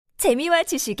재미와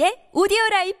지식의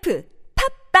오디오라이프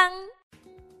팝빵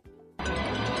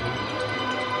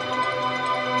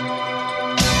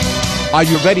Are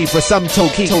you ready for some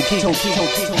Tokic?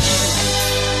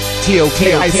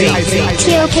 T-O-K-I-C.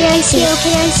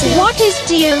 What is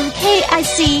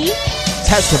TOKIC?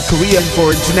 Test of Korean for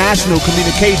International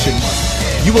Communication.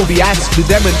 You will be asked to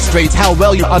demonstrate how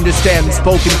well you understand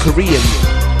spoken Korean.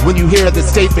 When you hear the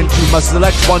statement, you must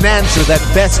select one answer that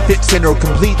best fits in or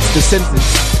completes the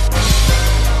sentence.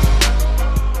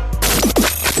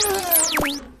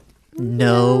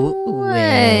 No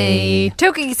way.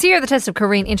 Tokic is here, the test of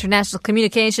Korean international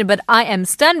communication, but I am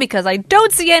stunned because I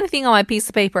don't see anything on my piece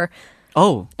of paper.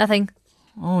 Oh. Nothing.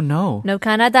 Oh, no. No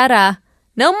kanadara.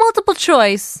 No multiple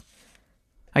choice.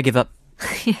 I give up.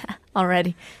 Yeah,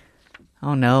 already.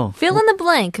 Oh, no. Fill in the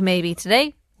blank, maybe,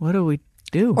 today. What do we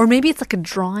do? Or maybe it's like a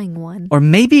drawing one. Or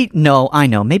maybe, no, I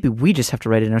know. Maybe we just have to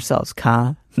write it ourselves.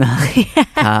 Ka, na,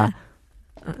 ka,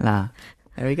 la.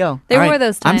 There we go. There All were right,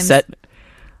 those I'm times. set.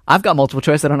 I've got multiple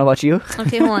choice. I don't know about you.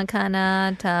 Okay, hold on.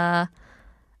 Kana, ta,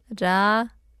 ja.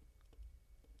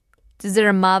 Is there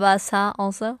a mabasa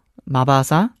also?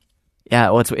 Mabasa? Yeah,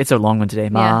 well, it's a long one today.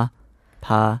 Ma, Yeah.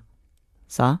 pa,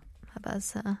 sa.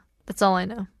 Mabasa. That's all I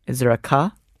know. Is there a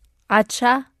ka?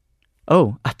 Acha.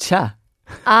 Oh, acha.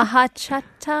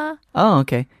 Ahachata. Oh,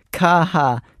 okay. Ka,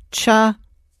 ha, cha,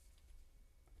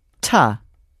 ta,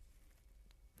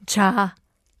 Cha.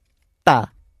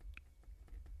 ta.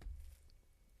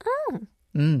 Oh.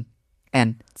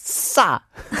 And sa.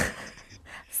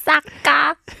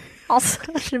 Saka. Also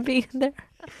should be in there.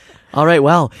 All right,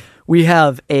 well, we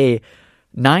have a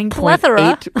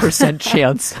Plethora. 9.8%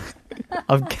 chance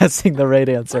of guessing the right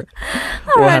answer.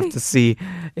 We'll have to see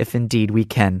if indeed we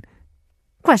can.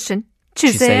 Question.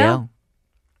 주세요.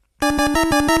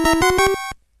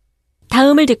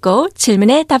 다음을 듣고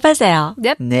질문에 답하세요.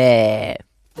 Yep. 네.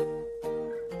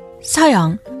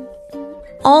 서영.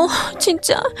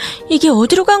 진짜 이게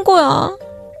어디로 간 거야?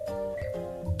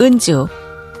 은주.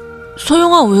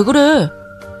 소영아, 왜 그래?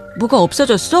 뭐가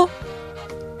없어졌어?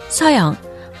 서영.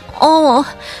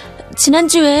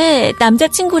 지난주에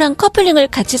남자친구랑 커플링을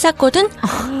같이 샀거든?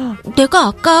 내가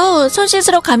아까 손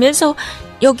씻으러 가면서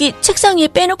여기 책상 위에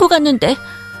빼놓고 갔는데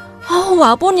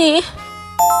와보니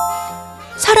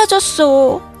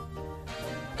사라졌어.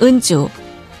 은주.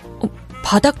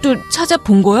 바닥도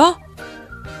찾아본 거야?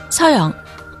 서영.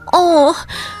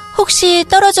 혹시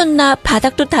떨어졌나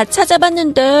바닥도 다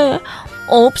찾아봤는데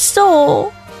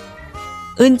없어.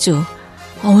 은주.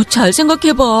 잘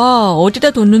생각해봐.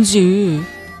 어디다 뒀는지.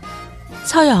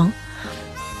 서영.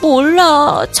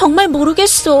 몰라. 정말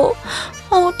모르겠어.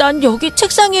 난 여기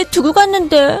책상 위에 두고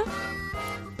갔는데.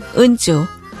 은주.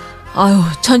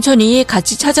 천천히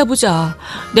같이 찾아보자.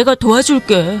 내가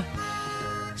도와줄게.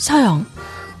 서영.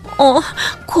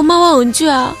 고마워,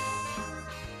 은주야.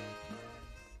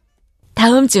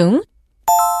 다음 중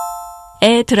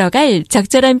에 들어갈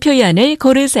적절한 표현을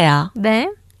고르세요. 네.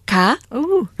 가,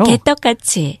 Ooh.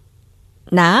 개떡같이.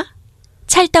 나,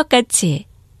 찰떡같이.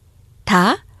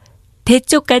 다,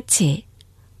 대쪽같이.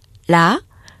 라,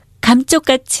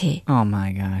 감쪽같이. Oh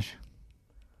my gosh.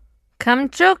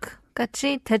 감쪽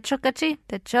같이 대쪽 같이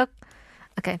대쪽.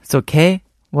 Okay. So K,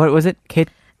 what was it? K.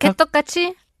 개떡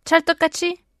같이 찰떡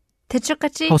같이 대쪽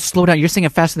같이 Oh, slow down. You're saying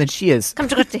it faster than she is.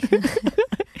 감쪽 같이.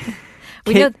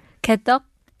 We know 개떡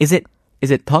Is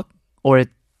it 덕 or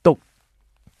똑?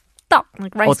 떡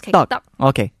like rice cake 떡. 떡.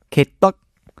 Okay. K 떡.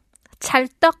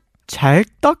 찰떡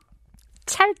찰떡.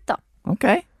 찰떡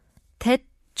Okay.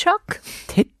 대쪽.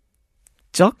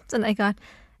 대쪽. Oh my god.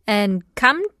 And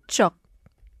감쪽.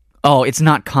 Oh, it's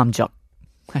not 감적.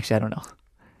 Actually, I don't know.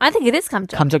 I think it is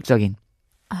감쪽. 감적적인.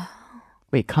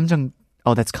 Wait, 감정.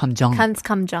 Oh, that's 감정.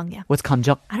 감정. Yeah. What's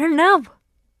감적? I don't know.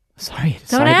 Sorry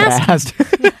Don't that I asked.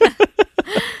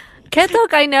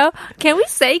 개떡, I know. Can we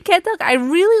say 개떡? I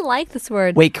really like this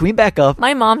word. Wait, can we back up?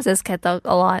 My mom says 개떡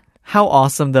a lot. How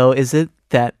awesome though is it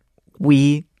that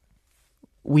we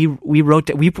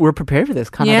were prepared for this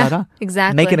Yeah, Kanadara.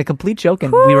 exactly. Making a complete joke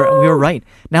and we were right.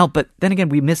 Now, but then again,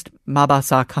 we missed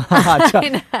mabasa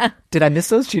kahacha. Did I miss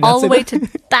those? Did you not All say the way that?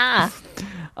 to da.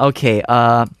 Okay.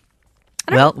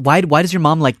 Well, why does your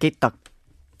mom like getak?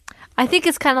 I think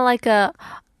it's kind of like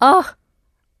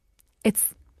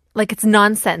it's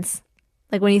nonsense.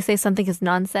 Like when you say something is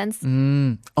nonsense.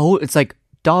 Oh, it's like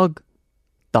dog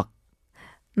duck.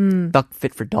 Duck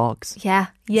fit for dogs. Yeah.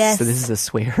 Yes. So this is a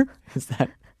swear? Is that?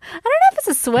 I don't know if it's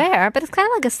a swear, but it's kind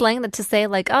of like a slang that to say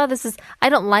like, I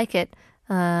don't like it.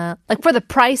 Like for the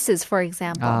prices, for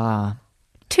example.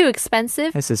 Too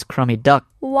expensive. This is crummy duck.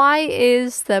 Why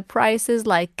is the prices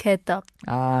like 개떡?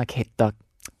 Getak. I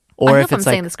Or hope if I'm it's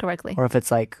saying like, this correctly. or if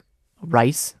it's like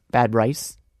rice, bad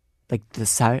rice, like the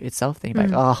살 itself, then you're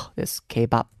like, oh, this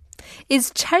K-pop.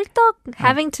 Is 찰떡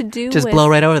having to do Just with... blow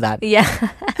right over that. Yeah.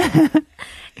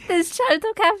 Does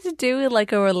찰떡 have to do with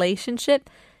like a relationship?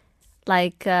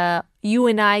 Like you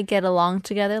and I get along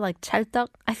together, like 찰떡?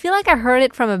 I feel like I heard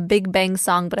it from a Big Bang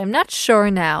song, but I'm not sure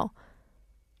now.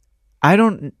 I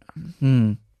don't...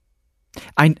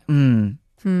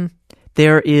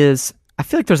 There is... I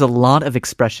feel like there's a lot of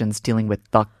expressions dealing with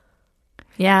떡.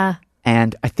 Yeah.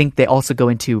 And I think they also go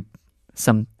into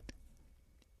some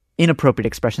inappropriate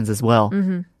expressions as well.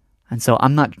 Mm-hmm. And so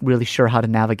I'm not really sure how to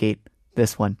navigate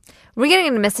this one. We're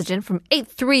getting a message in from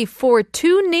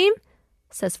 8342님.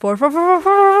 Says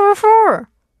 44444.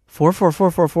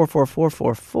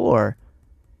 444444444.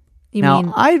 You now,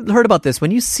 mean... I heard about this.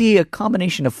 When you see a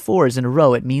combination of fours in a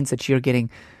row, it means that you're getting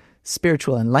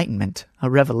spiritual enlightenment, a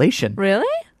revelation. Really?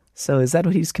 So is that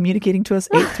what he's communicating to us?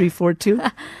 8342?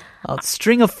 A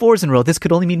string of fours in a row. This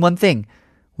could only mean one thing.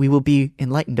 We will be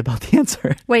enlightened about the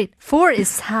answer. Wait, 4 is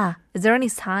사. Is there any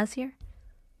사's here?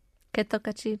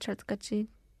 개떡같이, 찰떡같이.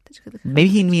 Maybe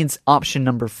he means option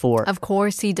number 4. Of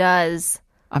course he does.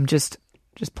 I'm just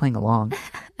playing along.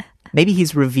 Maybe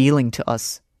he's revealing to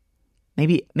us.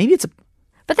 Maybe it's a...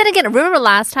 But then again, remember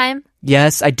last time?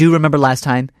 Yes, I do remember last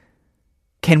time.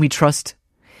 Can we trust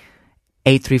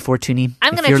 8342님?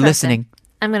 If you're listening,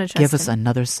 I'm going to trust give us him.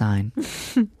 another sign.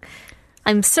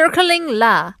 I'm circling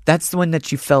la. That's the one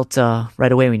that you felt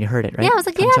right away when you heard it, right? Yeah, I was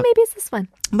like, yeah, maybe it's this one.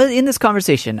 But in this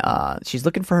conversation, she's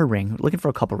looking for her ring, looking for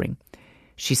a couple ring.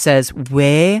 She says,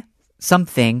 왜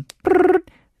something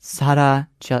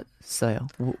사라졌어요.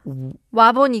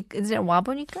 와보니까, is it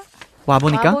와보니까?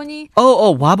 와보니까? 와보니.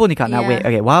 와보니까. Now Yeah. wait,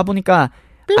 okay, 와보니까.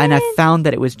 And I found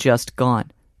that it was just gone.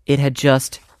 It had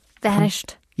just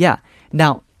vanished. Yeah.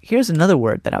 Now, here's another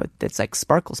word that's like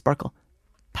sparkle.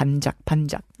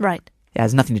 반짝. Right. It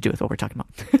has nothing to do with what we're talking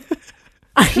about.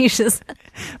 You just...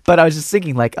 But I was just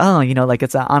thinking like, like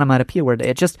it's an onomatopoeia word.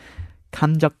 It just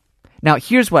감적. Now,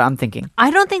 here's what I'm thinking. I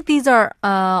don't think these are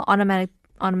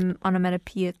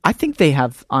onomatopoeic. I think they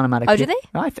have onomatopoeia. Oh, do they?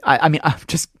 I mean, I'm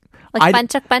just... Like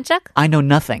반짝? I know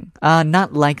nothing.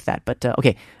 Not like that, but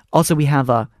okay. Also, we have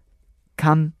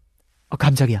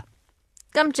깜짝이야.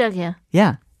 깜짝이야.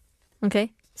 Yeah.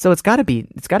 Okay. So it's got to be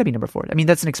number 4. I mean,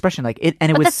 that's an expression like it,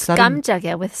 and it but was that's sudden.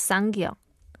 깜짝이야 with 쌍기역.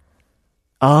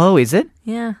 Oh, is it?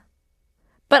 Yeah.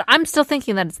 But I'm still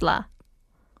thinking that it's la.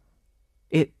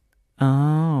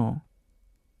 Oh.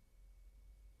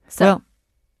 So, well,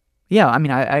 yeah. I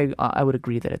mean, I would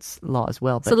agree that it's law as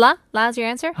well. But, so la is your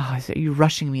answer? Oh, you're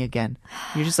rushing me again.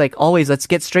 You're just like always. Let's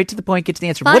get straight to the point. Get to the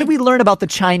answer. Fine. What did we learn about the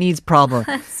Chinese problem?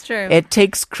 That's true. It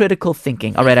takes critical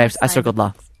thinking. All right, I circled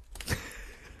law.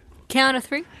 Count of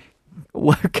 3.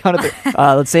 Count of 3.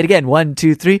 Let's say it again. 1,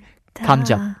 2, 3.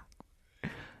 감정.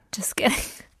 Just kidding.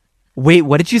 Wait,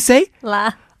 what did you say?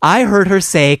 La. I heard her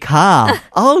say ka.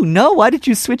 Oh no! Why did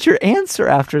you switch your answer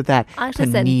after that? I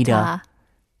actually said ta.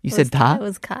 You said ta? It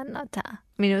was ka, not ta. I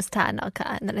mean, it was ta, not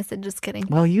ka. And then I said, just kidding.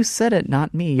 Well, you said it,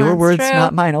 not me. Your That's words, true.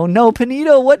 not mine. Oh no,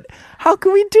 Panito, what? How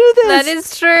can we do this? That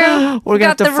is true. We're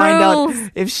going to have to find rules.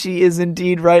 out if she is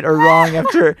indeed right or wrong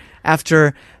after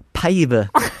파이브.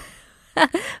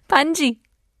 반지.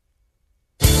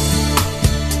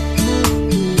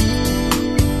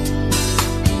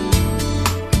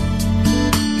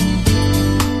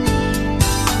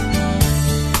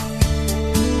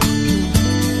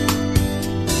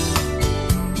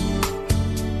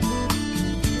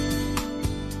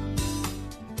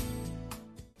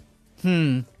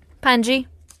 Panji.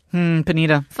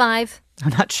 Panita. 5. I'm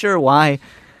not sure why.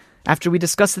 After we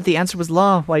discussed that the answer was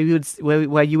law, why you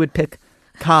would pick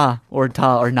ka or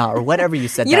ta or na or whatever you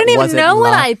said. You that didn't even wasn't know la.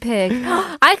 what I picked.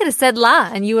 I could have said la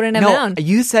and you wouldn't have known.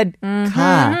 You said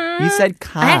ka. You said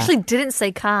ka. I actually didn't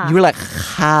say ka. You were like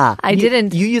ha. I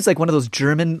didn't. You used like one of those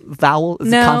German vowels,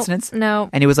 No, consonants. no.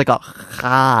 And it was like a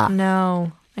ha.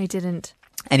 No, I didn't.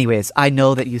 Anyways, I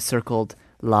know that you circled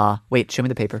la. Wait, show me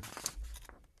the paper.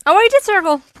 Oh, I did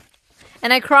circle.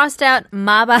 And I crossed out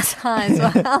mabasa as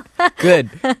well.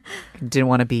 Good. Didn't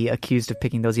want to be accused of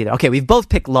picking those either. Okay, we've both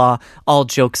picked law, all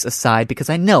jokes aside, because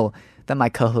I know that my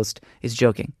co-host is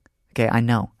joking. Okay, I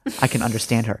know. I can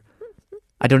understand her.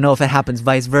 I don't know if it happens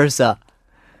vice versa.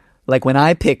 Like when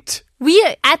I picked...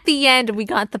 At the end, we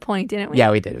got the point, didn't we?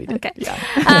 Yeah, we did. Okay.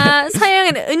 Yeah. Sayang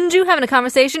and Unju having a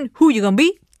conversation. Who you gonna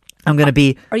be? I'm gonna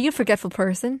be... Are you a forgetful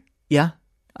person? Yeah,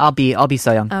 I'll be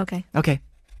Soyoung. Okay. Okay.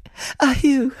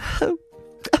 아휴,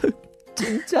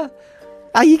 진짜.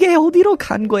 이게 어디로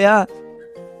간 거야?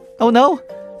 Oh no.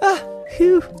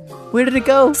 Where did it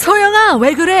go? 소영아,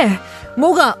 왜 그래?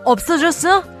 뭐가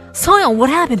없어졌어? 서영, what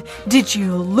happened? Did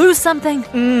you lose something?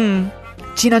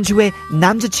 지난주에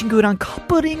남자친구랑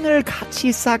커플링을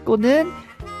같이 쌌고는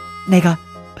내가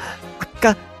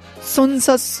아까 손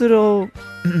씻으러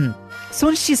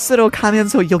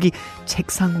가면서 여기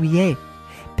책상 위에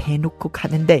대놓고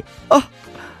가는데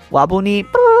와보니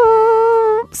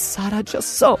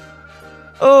사라졌어.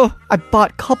 I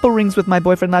bought couple rings with my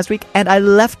boyfriend last week and I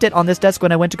left it on this desk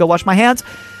when I went to go wash my hands.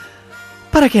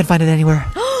 But I can't find it anywhere.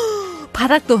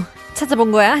 바닥도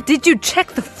찾아본 거야? Did you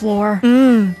check the floor?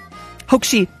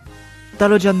 혹시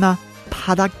떨어졌나?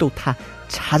 바닥도 다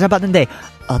찾아봤는데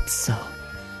없어.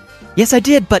 Yes, I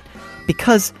did, but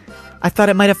because I thought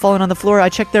it might have fallen on the floor, I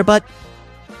checked there, but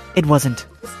it wasn't.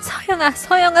 서영아.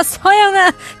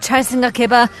 잘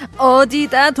생각해봐.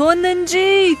 어디다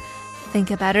뒀는지.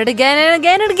 Think about it again and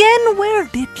again and again. Where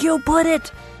did you put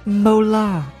it?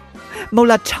 몰라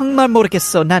정말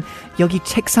모르겠어. 난 여기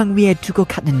책상 위에 두고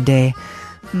갔는데.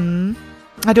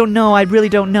 I don't know. I really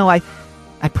don't know. I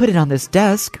put it on this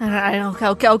desk.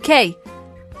 Okay.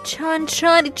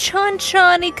 천천히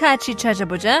같이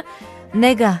찾아보자.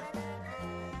 내가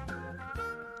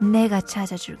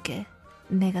찾아줄게.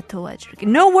 내가 도와줄게.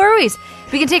 No worries.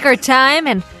 We can take our time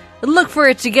and look for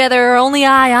it together. Only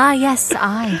yes,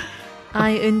 I,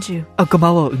 은주.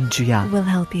 고마워, 은주야. Will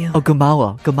help you.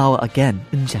 고마워 again.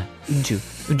 은주야.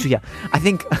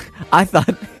 I thought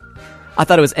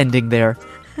it was ending there.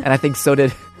 And I think so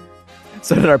did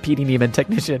our PD Neiman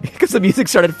technician. Because the music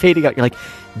started fading out. You're like,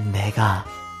 내가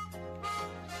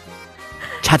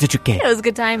찾아줄게. It was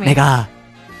good timing. 내가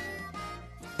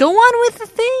Go on with the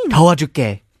thing.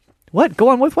 도와줄게. What? Go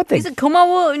on with what thing? You said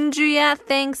고마워, 은주야.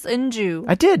 Thanks, 은주.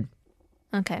 I did.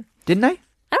 Okay. Didn't I?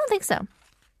 I don't think so.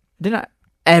 Didn't I?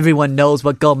 Everyone knows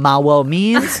what 고마워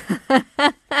means.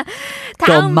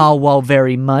 고마워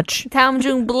very much. 다음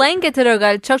중 blank에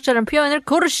들어갈 적절한 표현을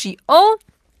고르시오.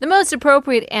 The most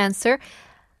appropriate answer,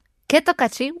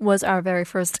 개떡같이, was our very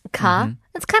first 가.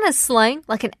 It's kind of slang,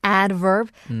 like an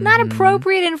adverb. Not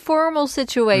appropriate in formal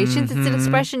situations. It's an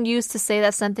expression used to say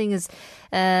that something is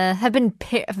have been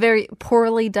very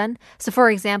poorly done. So,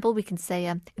 for example, we can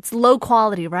say it's low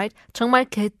quality, right? 정말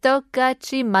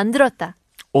개떡같이 만들었다.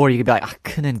 Or you could be like,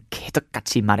 그는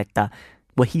개떡같이 말했다.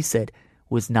 What he said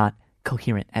was not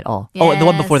coherent at all. Yes. Oh, and the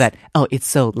one before that. Oh, it's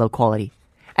so low quality.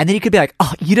 And then you could be like,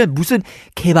 이런 무슨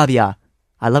케밥이야.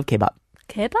 I love kebab.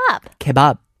 Kebab.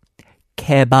 Kebab.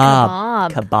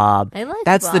 I like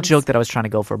That's the kebabs. joke that I was trying to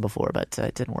go for before, but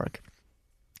it didn't work.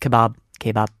 Kebab.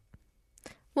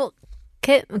 Well,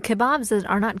 kebabs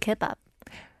are not kebab.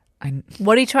 I-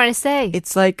 What are you trying to say?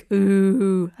 It's like,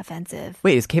 Ooh, offensive.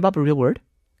 wait, is kebab a real word?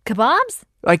 Kebabs?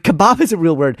 Like kebab is a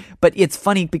real word, but it's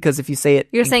funny because if you say it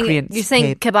You're in saying Korean,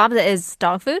 kebab is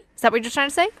dog food? Is that what you're trying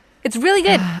to say? It's really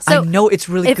good. So I know it's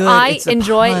really if good. I It's a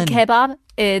enjoy pun. kebab,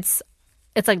 it's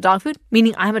like dog food,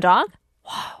 meaning I'm a dog.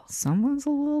 Someone's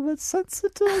a little bit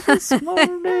sensitive this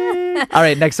morning. All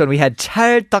right, next one we had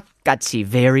찰떡같이,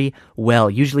 very well,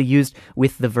 usually used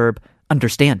with the verb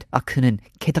understand. 그는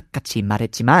개떡같이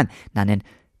말했지만 나는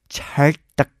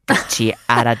찰떡같이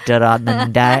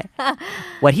알아들었는데.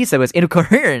 What he said was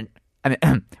incoherent.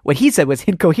 What he said was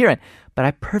incoherent, but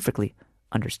I perfectly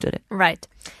understood it. Right.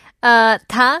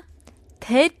 다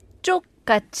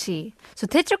대쪽같이. So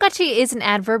대쪽같이 is an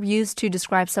adverb used to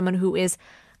describe someone who is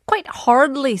quite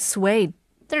hardly swayed.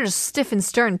 They're just stiff and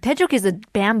stern. 대쪽 is a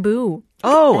bamboo.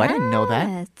 Oh, I didn't know that.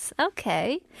 That's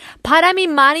okay. 바람이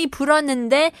많이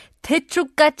불었는데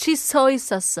대쪽같이 서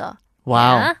있었어.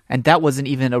 Wow. Yeah? And that wasn't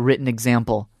even a written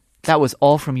example. That was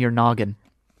all from your noggin.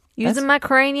 Using my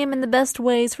cranium in the best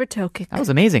ways for Tokic. That was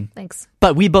amazing. Thanks.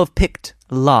 But we both picked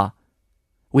la,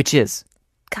 which is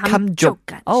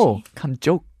감쪽같이. Oh,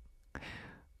 감쪽.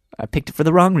 I picked it for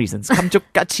the wrong reasons.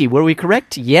 감쪽같이. Were we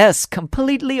correct? Yes,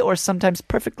 completely or sometimes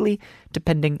perfectly,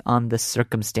 depending on the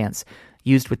circumstance.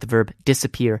 Used with the verb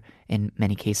disappear in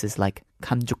many cases, like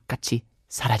감쪽같이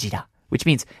사라지다, which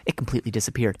means it completely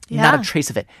disappeared. Not a Yeah. trace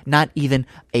of it. Not even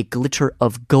a glitter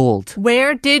of gold.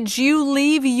 Where did you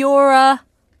leave your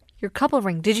couple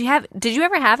ring? Did you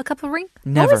ever have a couple ring?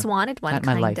 Never. Always wanted one, Not in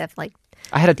my kind life. of like.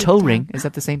 I had a toe down. ring. Is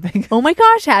that the same thing? Oh my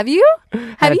gosh, have you?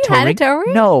 Have you had a toe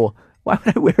ring? No. Why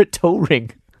would I wear a toe ring?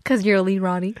 Because you're Lee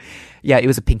Roddy. Yeah, it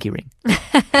was a pinky ring.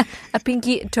 A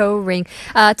pinky toe ring.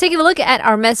 Taking a look at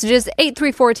our messages,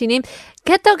 8314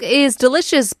 Ketok is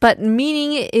delicious, but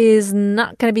meaning is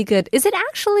not going to be good. Is it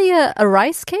actually a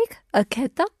rice cake? A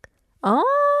ketok?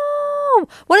 Oh,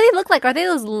 what do they look like? Are they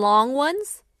those long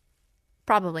ones?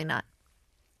 Probably not.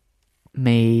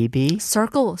 Maybe.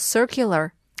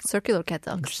 Circular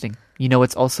ketoks. Interesting. You know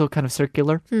what's also kind of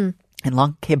circular? And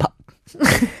long? Kebab.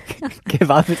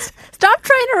 Kebab is... Stop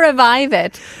trying to revive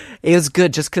it. It was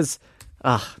good just because...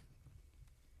 If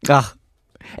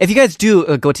you guys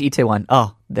do go to Itaewon,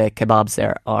 the kebabs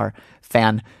there are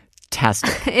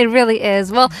fantastic. It really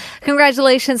is. Well,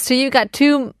 congratulations to you. Got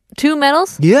two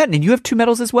medals? Yeah, and you have 2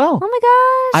 medals as well. Oh my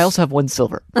gosh. I also have 1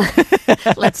 silver.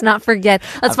 Let's not forget.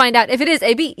 Let's find out if it is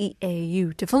a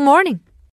beautiful morning.